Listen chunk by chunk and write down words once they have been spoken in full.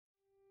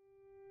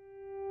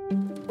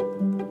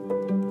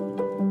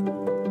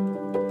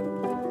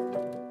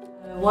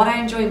What I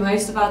enjoy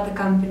most about the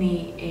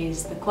company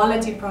is the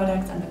quality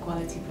product and the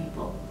quality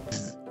people.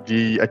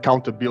 The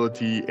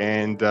accountability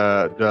and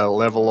the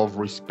level of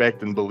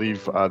respect and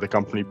belief the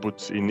company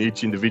puts in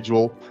each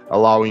individual,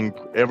 allowing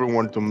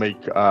everyone to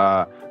make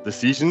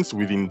decisions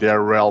within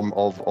their realm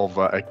of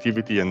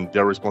activity and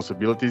their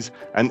responsibilities,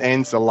 and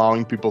hence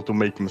allowing people to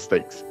make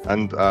mistakes.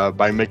 And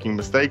by making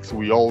mistakes,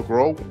 we all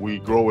grow. We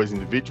grow as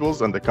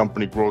individuals, and the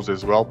company grows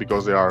as well,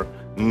 because there are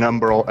a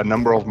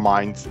number of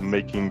minds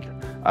making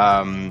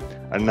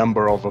a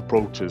number of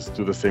approaches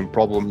to the same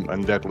problem,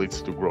 and that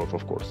leads to growth,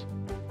 of course.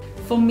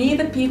 For me,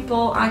 the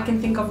people, I can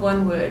think of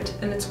one word,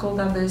 and it's called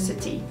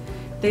diversity.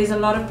 There's a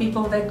lot of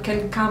people that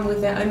can come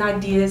with their own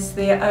ideas,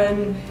 their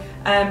own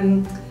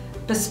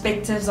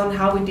perspectives on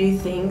how we do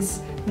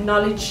things.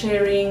 Knowledge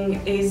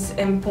sharing is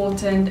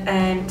important,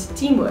 and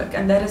teamwork,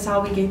 and that is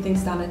how we get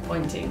things done at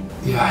Poynting.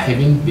 Yeah,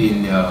 having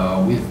been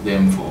with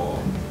them for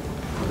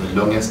the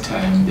longest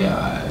time, they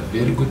are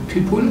very good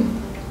people.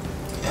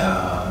 They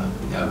are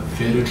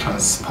very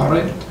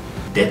transparent.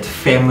 That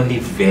family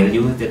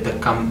value that the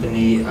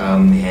company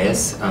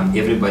has,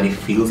 everybody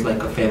feels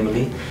like a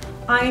family.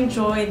 I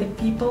enjoy the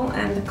people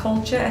and the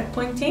culture at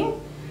Poynting.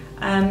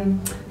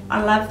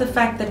 I love the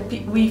fact that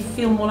we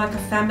feel more like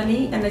a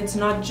family, and it's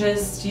not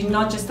just, you're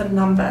not just a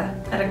number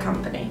at a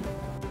company.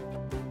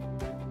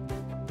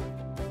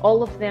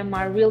 All of them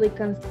are really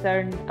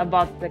concerned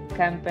about the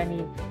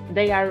company.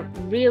 They are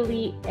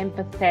really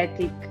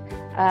empathetic,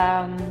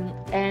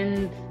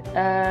 and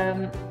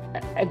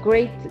a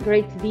great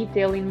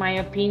detail, in my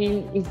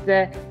opinion, is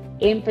the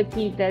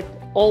empathy that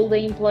all the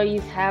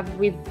employees have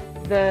with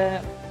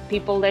the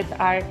people that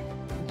are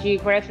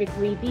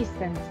geographically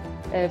distant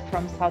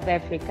from South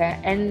Africa,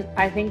 and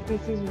I think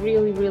this is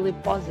really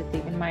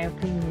positive, in my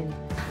opinion.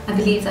 I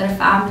believe that a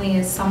family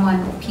is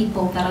someone or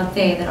people that are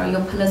there, that are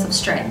your pillars of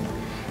strength,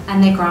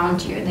 and they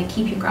ground you and they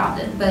keep you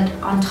grounded, but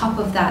on top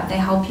of that they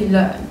help you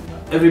learn.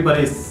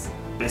 Everybody is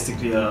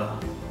basically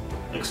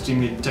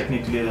extremely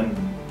technically, and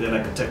they're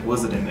like a tech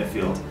wizard in their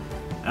field,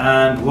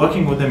 and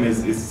working with them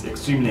is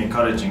extremely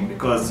encouraging,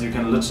 because you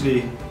can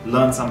literally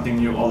learn something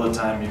new all the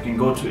time. You can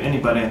go to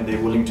anybody and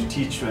they're willing to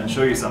teach you and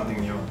show you something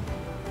new,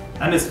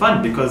 and it's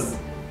fun because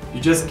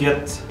you just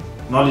get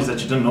knowledge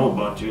that you didn't know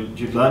about.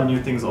 You learn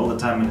new things all the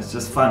time, and it's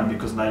just fun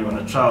because now you want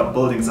to try out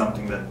building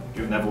something that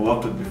you've never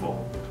worked with before.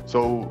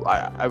 So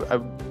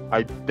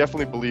I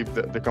definitely believe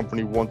that the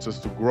company wants us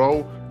to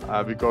grow,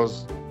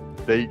 because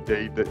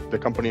the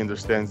company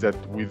understands that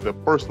with the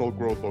personal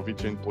growth of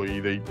each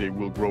employee, they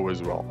will grow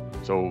as well.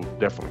 So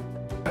definitely.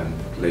 And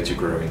let you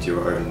grow into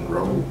your own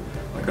role.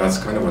 Like, that's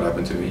kind of what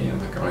happened to me.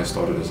 Like, I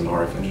started as an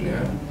RF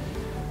engineer,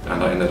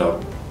 and I ended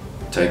up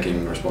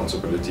taking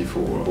responsibility for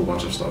a whole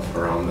bunch of stuff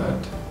around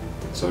that.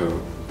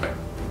 So I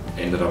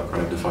ended up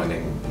kind of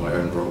defining my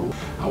own role.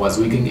 I was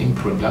working in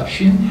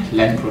production,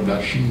 land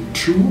production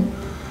 2.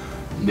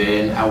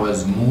 Then I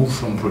was moved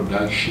from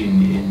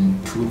production in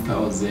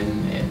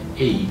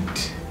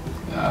 2008.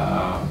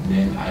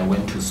 Then I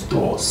went to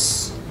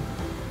stores.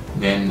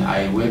 Then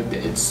I worked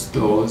at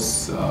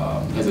stores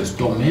as a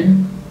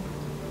storeman.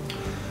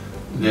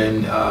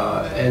 Then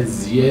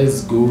as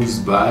years goes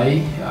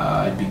by,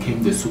 I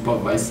became the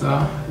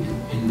supervisor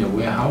in the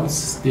warehouse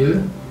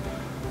still.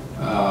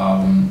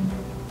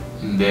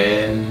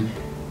 Then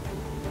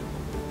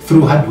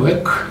through hard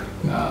work,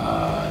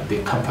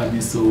 the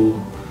company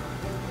so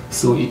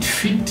it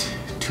fit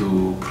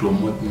to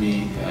promote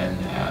me and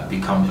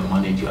become a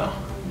manager.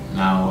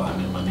 Now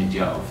I'm a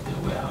manager of the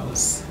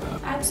warehouse.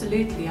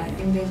 Absolutely, I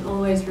think there's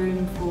always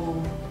room for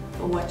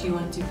what you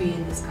want to be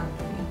in this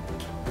company.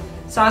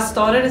 So I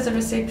started as a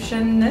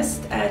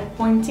receptionist at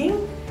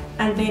Poynting,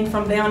 and then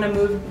from there on I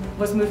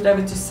was moved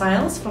over to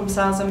sales. From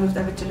sales I moved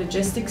over to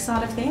logistics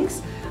side of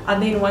things. I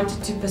then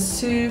wanted to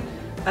pursue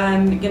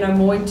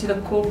more into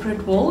the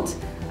corporate world.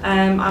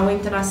 I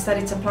went and I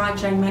studied supply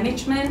chain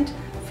management.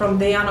 From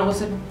there on I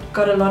also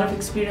got a lot of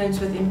experience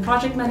within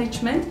project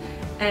management,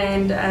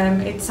 and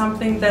it's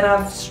something that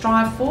I've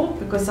strived for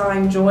because I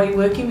enjoy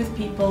working with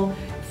people,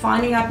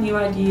 finding out new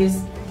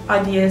ideas,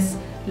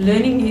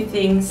 learning new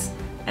things,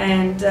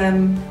 and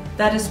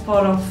that is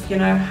part of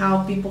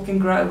how people can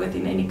grow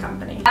within any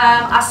company.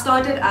 I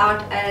started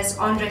out as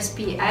Andre's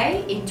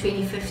PA in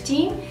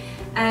 2015,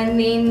 and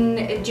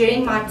then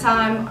during my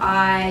time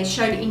I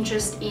showed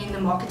interest in the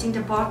marketing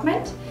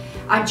department.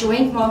 I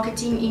joined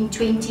marketing in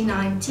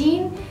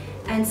 2019,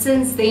 and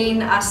since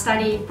then I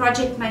studied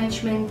project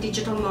management,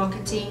 digital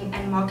marketing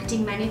and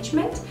marketing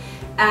management,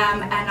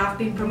 and I've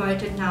been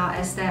promoted now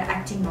as the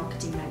acting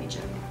marketing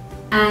manager.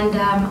 And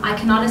I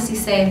can honestly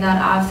say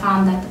that I've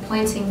found that the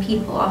Poynting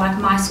people are like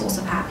my source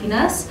of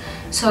happiness.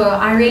 So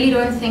I really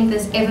don't think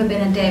there's ever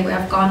been a day where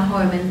I've gone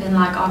home and been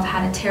like, oh, I've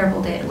had a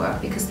terrible day at work,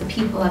 because the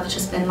people have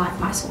just been like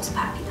my source of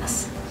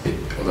happiness.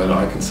 What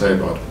I can say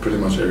about pretty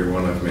much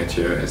everyone I've met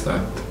here is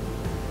that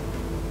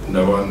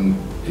no one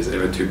is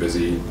ever too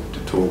busy to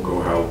talk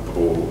or help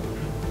or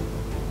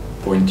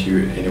point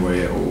you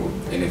anywhere or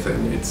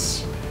anything.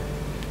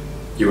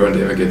 you won't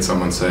ever get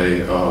someone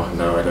say, oh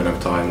no, I don't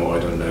have time, or I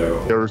don't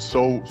know. They're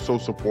so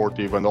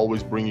supportive and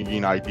always bringing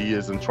in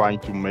ideas and trying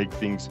to make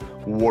things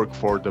work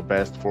for the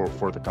best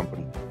for the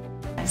company.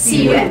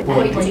 See you at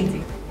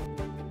Poynting.